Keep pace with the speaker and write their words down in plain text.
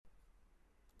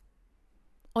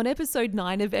On episode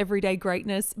 9 of Everyday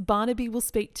Greatness, Barnaby will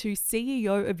speak to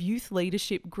CEO of youth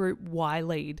leadership group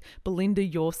yLead, Belinda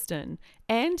Yorston,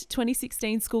 and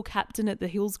 2016 school captain at the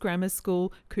Hills Grammar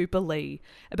School, Cooper Lee,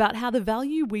 about how the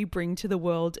value we bring to the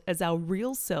world as our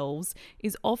real selves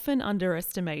is often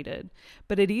underestimated,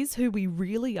 but it is who we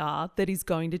really are that is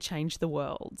going to change the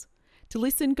world. To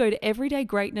listen, go to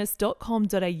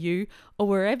everydaygreatness.com.au or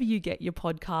wherever you get your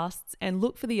podcasts and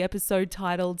look for the episode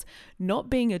titled Not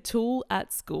Being a Tool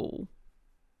at School.